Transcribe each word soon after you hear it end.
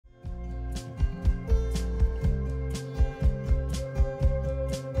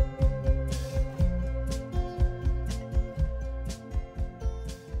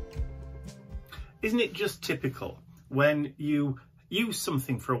isn't it just typical when you use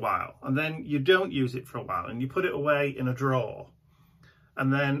something for a while and then you don't use it for a while and you put it away in a drawer,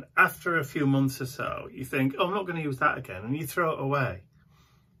 and then after a few months or so you think, oh, I'm not going to use that again, and you throw it away,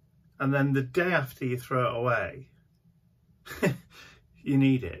 and then the day after you throw it away you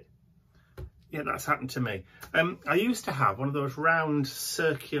need it. Yeah, that's happened to me. I used to have one of those round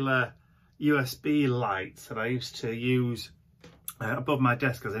circular USB lights that I used to use above my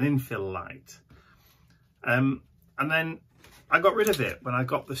desk as an infill light. And then I got rid of it when I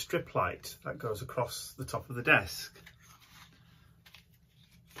got the strip light that goes across the top of the desk.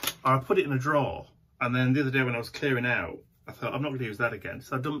 I put it in a drawer, and then the other day when I was clearing out, I thought, I'm not going to use that again,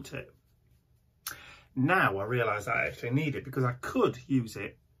 so I dumped it. Now I realise I actually need it because I could use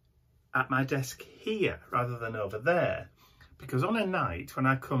it at my desk here rather than over there, because on a night when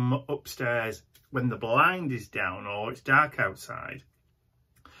I come upstairs when the blind is down or it's dark outside,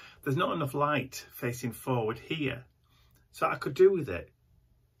 there's not enough light facing forward here, so I could do with it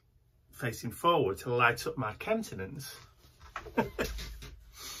facing forward to light up my countenance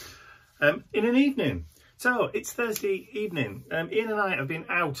in an evening. So it's Thursday evening. Ian and I have been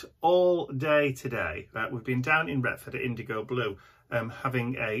out all day today. We've been down in Retford at Indigo Blue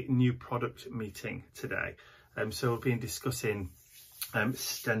having a new product meeting today. So we've been discussing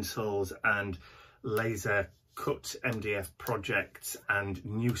stencils and laser cut MDF projects and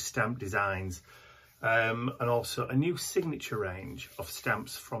new stamp designs, and also a new signature range of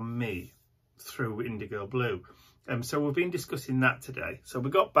stamps from me through Indigo Blue. So we've been discussing that today. So we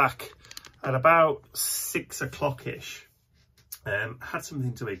got back at about 6 o'clock-ish. Had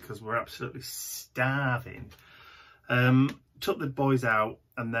something to eat because we're absolutely starving. Took the boys out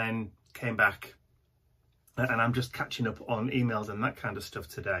and then came back, and I'm just catching up on emails and that kind of stuff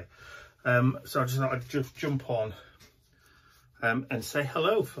today. So I just thought I'd just jump on and say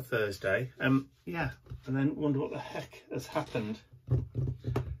hello for Thursday. Yeah, and then wonder what the heck has happened.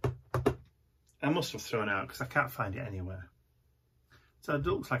 I must have thrown it out because I can't find it anywhere. So it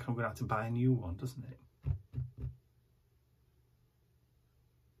looks like I'm going to have to buy a new one, doesn't it?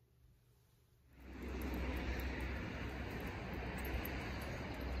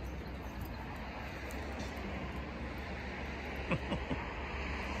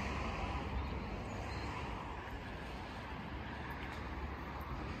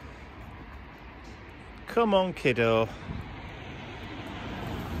 Come on, kiddo.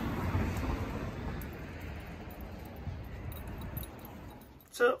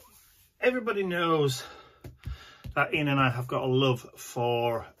 So everybody knows that Ian and I have got a love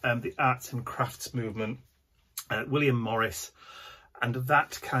for the arts and crafts movement, William Morris, and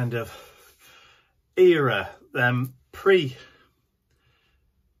that kind of era, pre-Art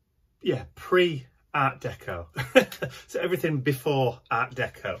Deco. So everything before Art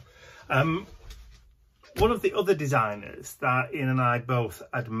Deco. One of the other designers that Ian and I both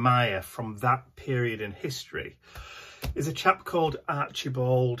admire from that period in history is a chap called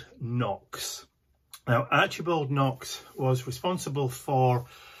Archibald Knox. Now, Archibald Knox was responsible for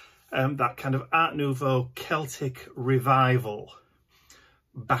that kind of Art Nouveau Celtic revival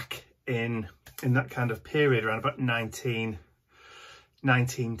back in that kind of period around about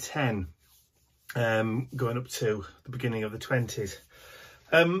 1910, going up to the beginning of the 20s.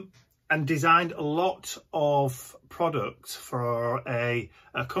 And designed a lot of products for a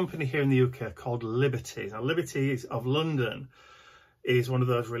company here in the UK called Liberty. Now, Liberty of London is one of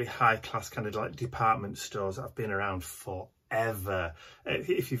those really high-class kind of like department stores that have been around forever.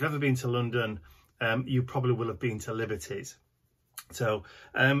 If you've ever been to London, you probably will have been to Liberty's. So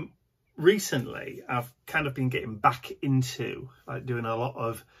recently, I've kind of been getting back into like doing a lot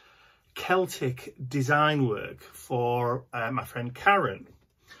of Celtic design work for my friend Karen,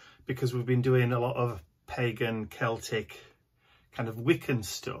 because we've been doing a lot of pagan Celtic kind of Wiccan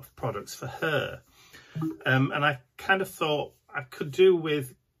stuff, products for her. And I kind of thought I could do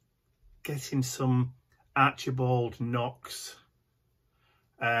with getting some Archibald Knox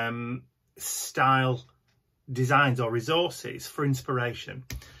style designs or resources for inspiration.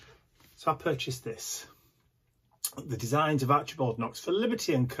 So I purchased this, the designs of Archibald Knox for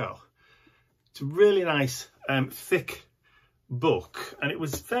Liberty & Co. It's a really nice thick book, and it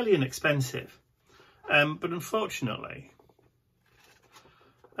was fairly inexpensive, but unfortunately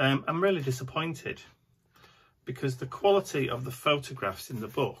I'm really disappointed because the quality of the photographs in the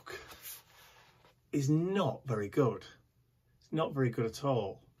book is not very good. It's not very good at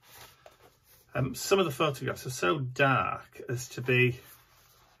all. Some of the photographs are so dark as to be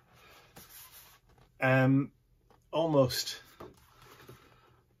almost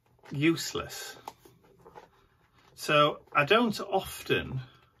useless. So I don't often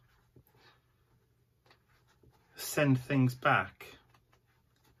send things back,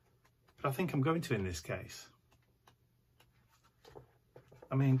 but I think I'm going to in this case.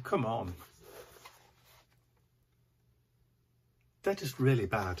 I mean, come on. They're just really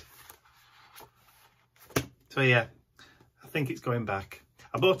bad. So yeah, I think it's going back.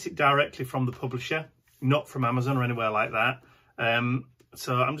 I bought it directly from the publisher, not from Amazon or anywhere like that.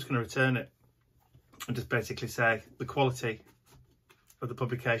 So I'm just going to return it and just basically say the quality of the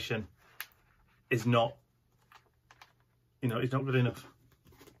publication is not, you know, it's not good enough.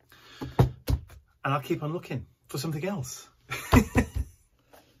 And I'll keep on looking for something else.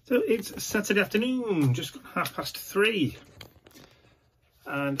 So it's Saturday afternoon, just gone 3:30.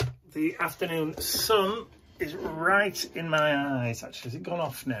 And the afternoon sun is right in my eyes. Actually, has it gone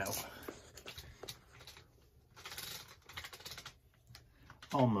off now?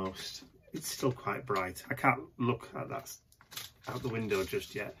 Almost. It's still quite bright. I can't look at that out the window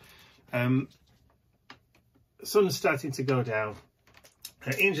just yet. The sun's starting to go down.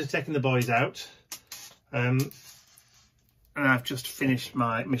 Ian's just taking the boys out. And I've just finished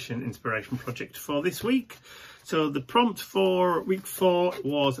my mission inspiration project for this week. So the prompt for week 4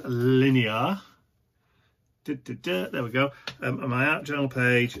 was linear. There we go. And my art journal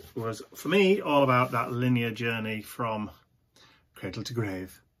page was, for me, all about that linear journey from cradle to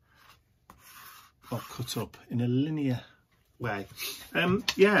grave, or cut up in a linear way.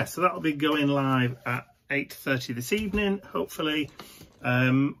 Yeah, so that'll be going live at 8:30 this evening, hopefully,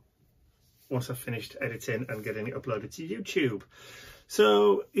 once I've finished editing and getting it uploaded to YouTube.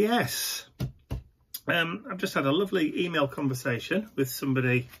 So yes, I've just had a lovely email conversation with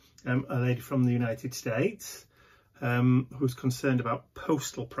somebody, a lady from the United States, who's concerned about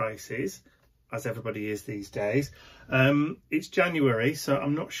postal prices, as everybody is these days. It's January, so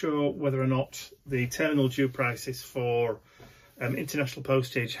I'm not sure whether or not the terminal due prices for international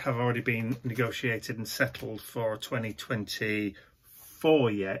postage have already been negotiated and settled for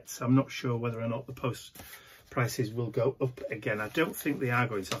 2024 yet. So I'm not sure whether or not the post prices will go up again. I don't think they are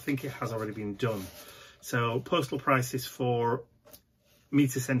going, so I think it has already been done. So postal prices for me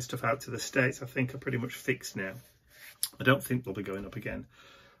to send stuff out to the States, I think, are pretty much fixed now. I don't think they'll be going up again.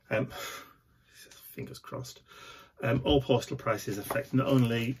 Fingers crossed. All postal prices affect not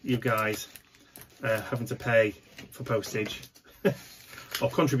only you guys having to pay for postage or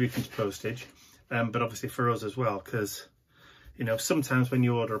contributing to postage, but obviously for us as well, because, you know, sometimes when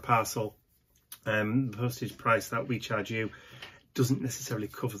you order a parcel, the postage price that we charge you doesn't necessarily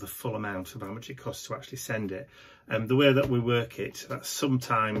cover the full amount of how much it costs to actually send it. The way that we work it, that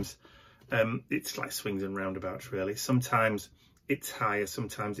sometimes it's like swings and roundabouts really. Sometimes it's higher,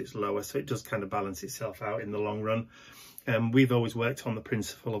 sometimes it's lower, so it does kind of balance itself out in the long run. We've always worked on the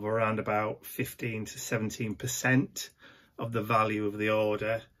principle of around about 15 to 17% of the value of the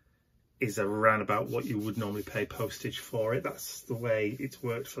order is around about what you would normally pay postage for it. That's the way it's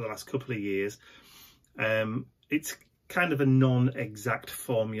worked for the last couple of years. It's kind of a non-exact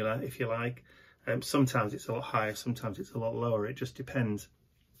formula, if you like. Sometimes it's a lot higher, sometimes it's a lot lower. It just depends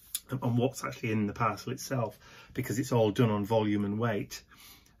on what's actually in the parcel itself, because it's all done on volume and weight.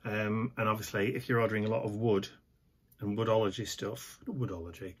 And obviously, if you're ordering a lot of wood and woodology stuff,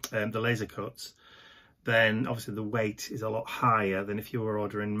 the laser cuts, then obviously the weight is a lot higher than if you were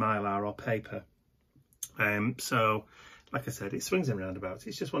ordering mylar or paper. So like I said, it swings and roundabouts.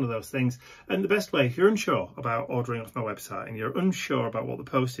 It's just one of those things. And the best way, if you're unsure about ordering off my website and you're unsure about what the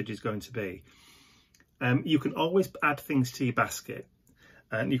postage is going to be, you can always add things to your basket.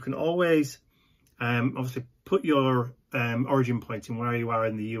 And you can always obviously put your origin point in where you are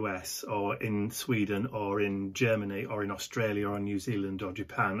in the US or in Sweden or in Germany or in Australia or New Zealand or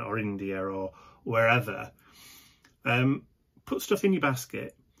Japan or India or wherever. Put stuff in your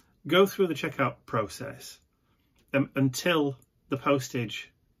basket, go through the checkout process until the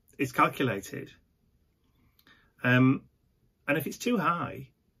postage is calculated. And if it's too high,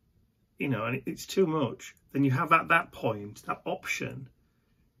 you know, and it's too much, then you have at that point that option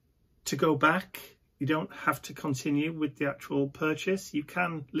to go back. You don't have to continue with the actual purchase. You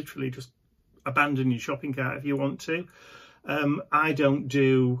can literally just abandon your shopping cart if you want to. I don't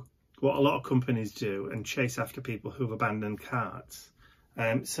do what a lot of companies do and chase after people who've abandoned carts.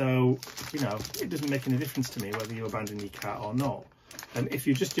 So, you know, it doesn't make any difference to me whether you abandon your cart or not. If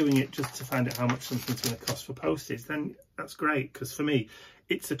you're just doing it just to find out how much something's going to cost for postage, then that's great, because for me,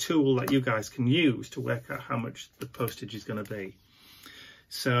 it's a tool that you guys can use to work out how much the postage is going to be.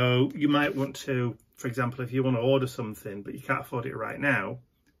 So you might want to, for example, if you want to order something but you can't afford it right now,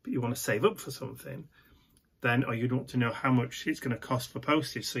 but you want to save up for something, then, or you'd want to know how much it's going to cost for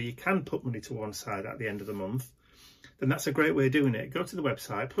postage, so you can put money to one side at the end of the month then that's a great way of doing it. Go to the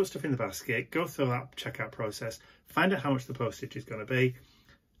website, put stuff in the basket, go through that checkout process, find out how much the postage is going to be,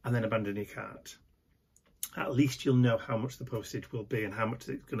 and then abandon your cart. At least you'll know how much the postage will be and how much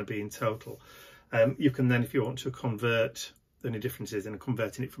it's going to be in total. You can then, if you want to convert the only difference is in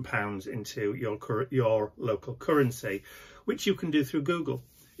converting it from pounds into your local currency, which you can do through Google.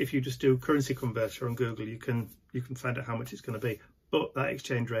 If you just do currency converter on Google, you can find out how much it's going to be. But that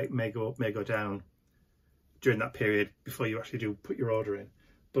exchange rate may go up, may go down during that period before you actually do put your order in.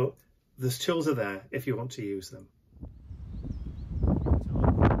 But the tools are there if you want to use them.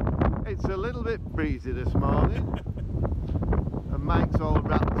 It's a little bit breezy this morning, and Mike's all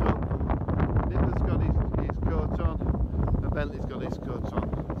wrapped up. Nick's got his coat on, and Bentley's got his coat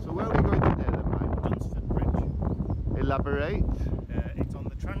on. So where are we going today then, Mike? Dunsford Bridge. Elaborate. It's on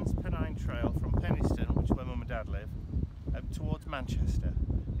the Trans-Pennine Trail from Penistone, which is where Mum and Dad live, towards Manchester.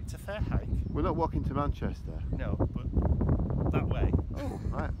 It's a fair hike. We're not walking to Manchester. No, but that way. Oh,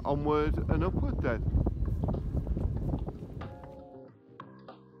 right. Onward and upward then.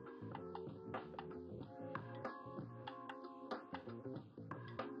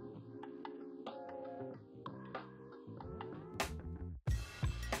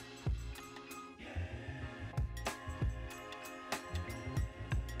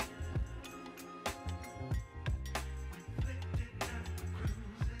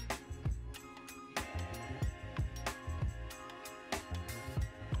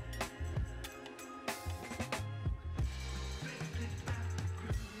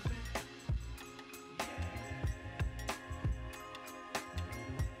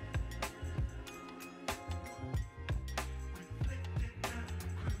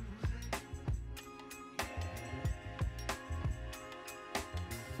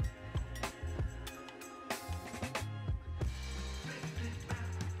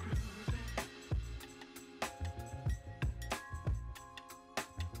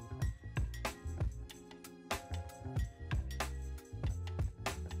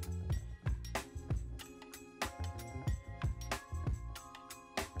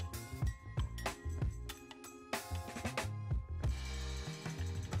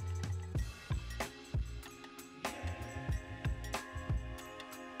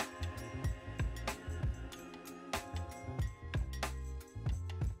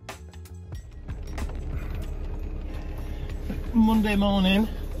 Monday morning,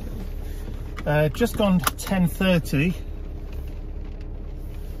 just gone 10:30.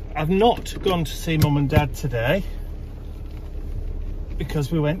 I've not gone to see Mum and Dad today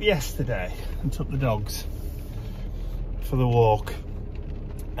because we went yesterday and took the dogs for the walk,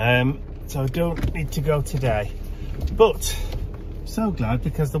 so I don't need to go today, but I'm so glad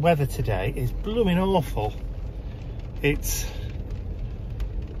because the weather today is blooming awful. It's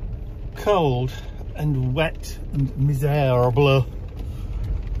cold and wet and miserable,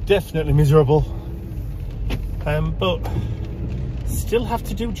 definitely miserable, but still have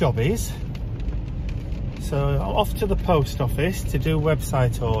to do jobbies. So I'm off to the post office to do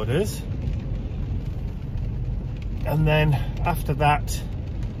website orders, and then after that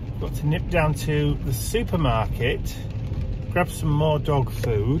I've got to nip down to the supermarket, grab some more dog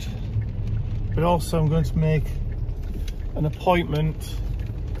food, but also I'm going to make an appointment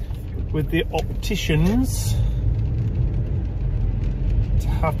with the opticians to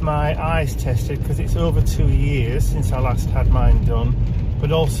have my eyes tested because it's over 2 years since I last had mine done,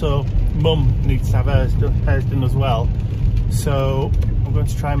 but also Mum needs to have hers done as well. So I'm going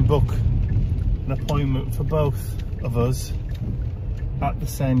to try and book an appointment for both of us at the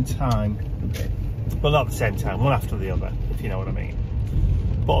same time. Well, not at the same time, one after the other, if you know what I mean,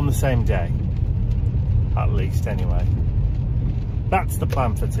 but on the same day at least. Anyway, that's the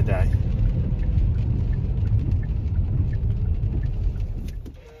plan for today.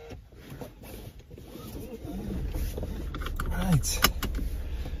 Right,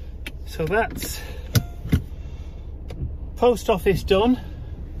 so that's post office done,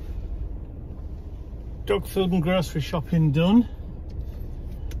 dog food and grocery shopping done,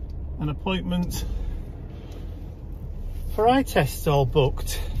 an appointment for eye tests all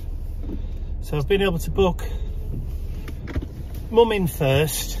booked. So I've been able to book Mum in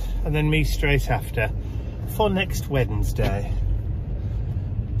first and then me straight after for next Wednesday.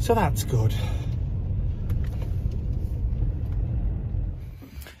 So that's good.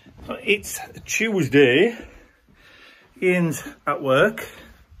 It's Tuesday. Ian's at work.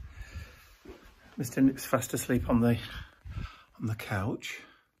 Mr. Nick's fast asleep on the couch,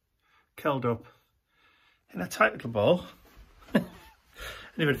 curled up in a tight little ball.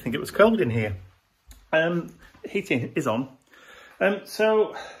 Anybody think it was cold in here? Heating is on.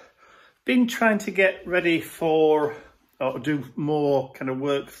 So Been trying to get ready for, or do more kind of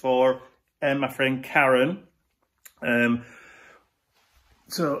work for my friend Karen.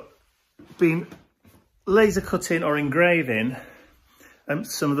 So been laser cutting or engraving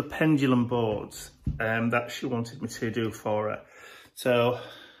some of the pendulum boards that she wanted me to do for her. So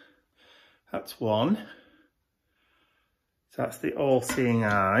that's one. So that's the all-seeing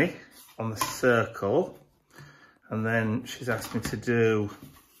eye on the circle. And then she's asked me to do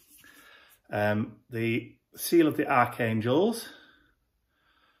the seal of the archangels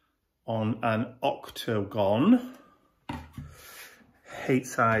on an octagon,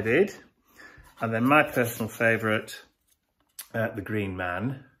 8-sided. And then my personal favourite, the green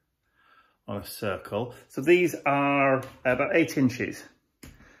man on a circle. So these are about 8 inches,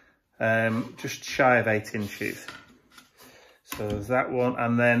 just shy of 8 inches. So there's that one,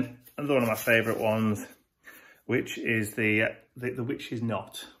 and then another one of my favourite ones, which is the witch's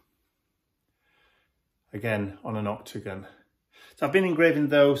knot. Again, on an octagon. So I've been engraving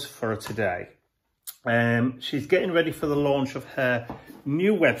those for her today. She's getting ready for the launch of her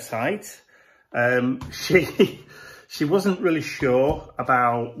new website. She wasn't really sure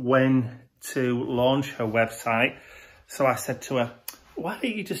about when to launch her website. So I said to her, why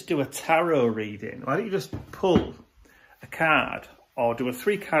don't you just do a tarot reading? Why don't you just pull a card or do a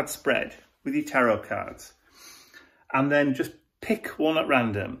 3-card spread with your tarot cards and then just pick one at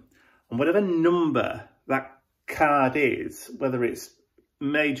random, and whatever number that card is, whether it's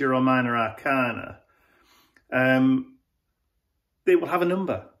major or minor arcana, they will have a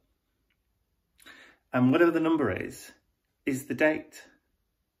number, and whatever the number is the date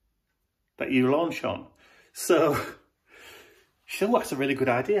that you launch on. So she said, well, that's a really good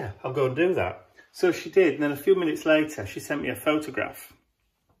idea, I'll go and do that. So she did, and then a few minutes later she sent me a photograph.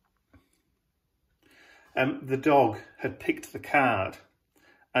 The dog had picked the card,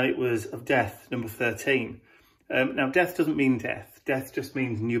 and it was of death, number 13. Now, death doesn't mean death. Death just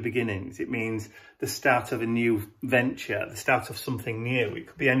means new beginnings. It means the start of a new venture, the start of something new. It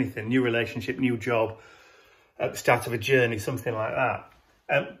could be anything, new relationship, new job, the start of a journey, something like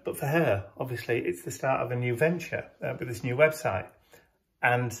that. But for her, obviously, it's the start of a new venture with this new website.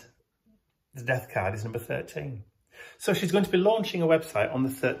 And the death card is number 13. So she's going to be launching a website on the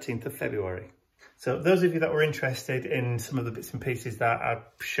 13th of February. So those of you that were interested in some of the bits and pieces that I've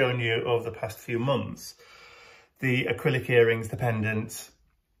shown you over the past few months, the acrylic earrings, the pendants,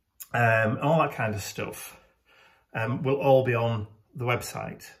 all that kind of stuff, will all be on the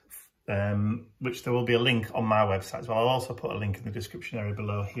website, which there will be a link on my website as well. I'll also put a link in the description area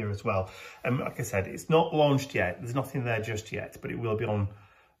below here as well. Like I said, it's not launched yet. There's nothing there just yet, but it will be on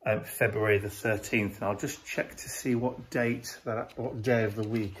February the 13th. And I'll just check to see what day of the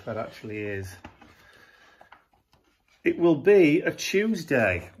week that actually is. It will be a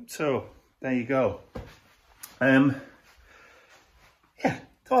Tuesday. So there you go. Yeah,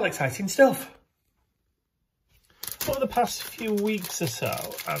 it's all exciting stuff. Over the past few weeks or so,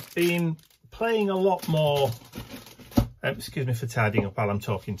 I've been playing a lot more, excuse me for tidying up while I'm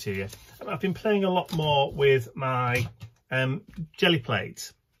talking to you. I've been playing a lot more with my jelly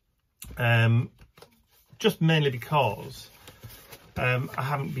plates, just mainly because I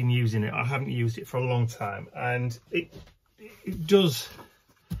haven't been using it. I haven't used it for a long time, and it does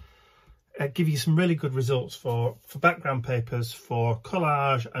give you some really good results for background papers, for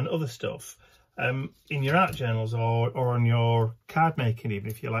collage and other stuff in your art journals or on your card making, even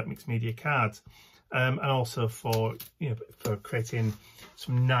if you like mixed media cards, and also for for creating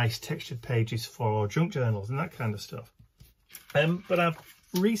some nice textured pages for junk journals and that kind of stuff. But I've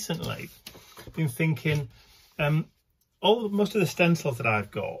recently been thinking, most of the stencils that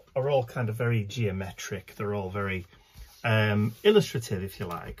I've got are all kind of very geometric. They're all very illustrative, if you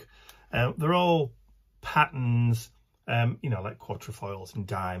like. They're all patterns, like quatrefoils and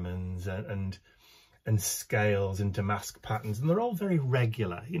diamonds and scales and damask patterns, and they're all very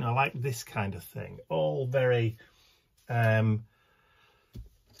regular, like this kind of thing, all very in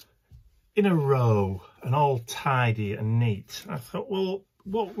a row and all tidy and neat. I thought, well,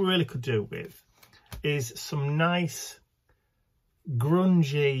 what we really could do with is some nice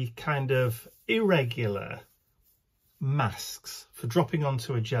grungy kind of irregular masks for dropping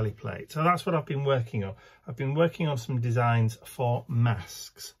onto a jelly plate. So that's what I've been working on. I've been working on some designs for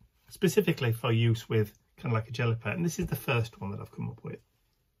masks, specifically for use with kind of like a jelly plate, and this is the first one that I've come up with.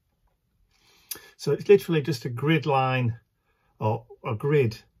 So it's literally just a grid line or a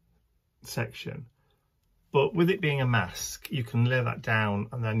grid section, but with it being a mask, you can lay that down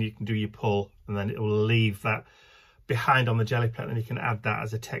and then you can do your pull, and then it will leave that behind on the jelly plate, and you can add that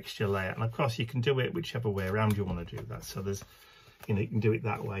as a texture layer. And of course you can do it whichever way around you want to do that. So there's you know, you can do it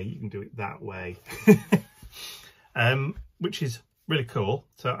that way, you can do it that way, which is really cool.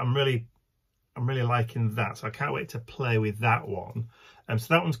 So I'm really liking that. So I can't wait to play with that one.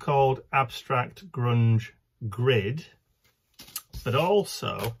 So that one's called Abstract Grunge Grid. But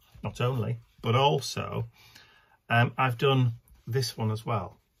also, not only, but also, I've done this one as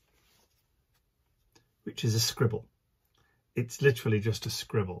well, which is a scribble. It's literally just a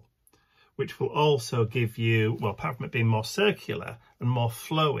scribble, which will also give you, well, apart from it being more circular and more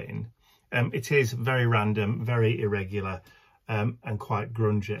flowing, it is very random, very irregular, and quite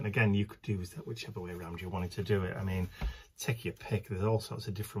grungy. And again, you could do that whichever way around you wanted to do it. I mean, take your pick. There's all sorts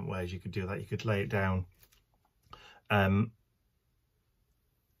of different ways you could do that. You could lay it down,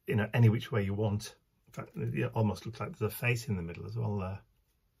 you know, any which way you want. In fact, it almost looks like there's a face in the middle as well there.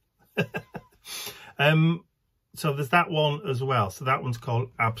 So there's that one as well. So that one's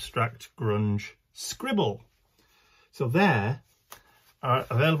called Abstract Grunge Scribble. So there are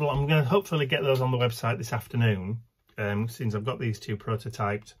available. I'm going to hopefully get those on the website this afternoon, since I've got these two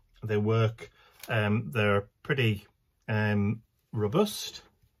prototyped. They work. They're pretty robust.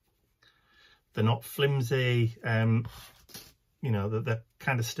 They're not flimsy. You know, they're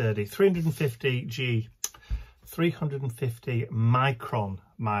kind of sturdy. 350 micron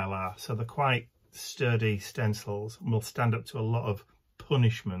mylar. So they're quite sturdy stencils and will stand up to a lot of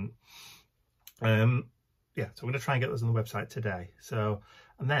punishment. Yeah, so I'm going to try and get those on the website today. So,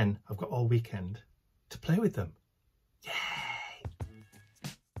 and then I've got all weekend to play with them. Yay!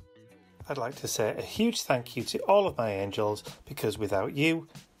 I'd like to say a huge thank you to all of my angels, because without you,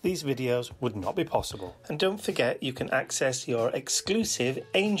 these videos would not be possible. And don't forget, you can access your exclusive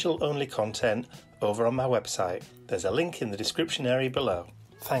angel-only content over on my website. There's a link in the description area below.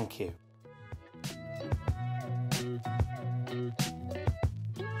 Thank you.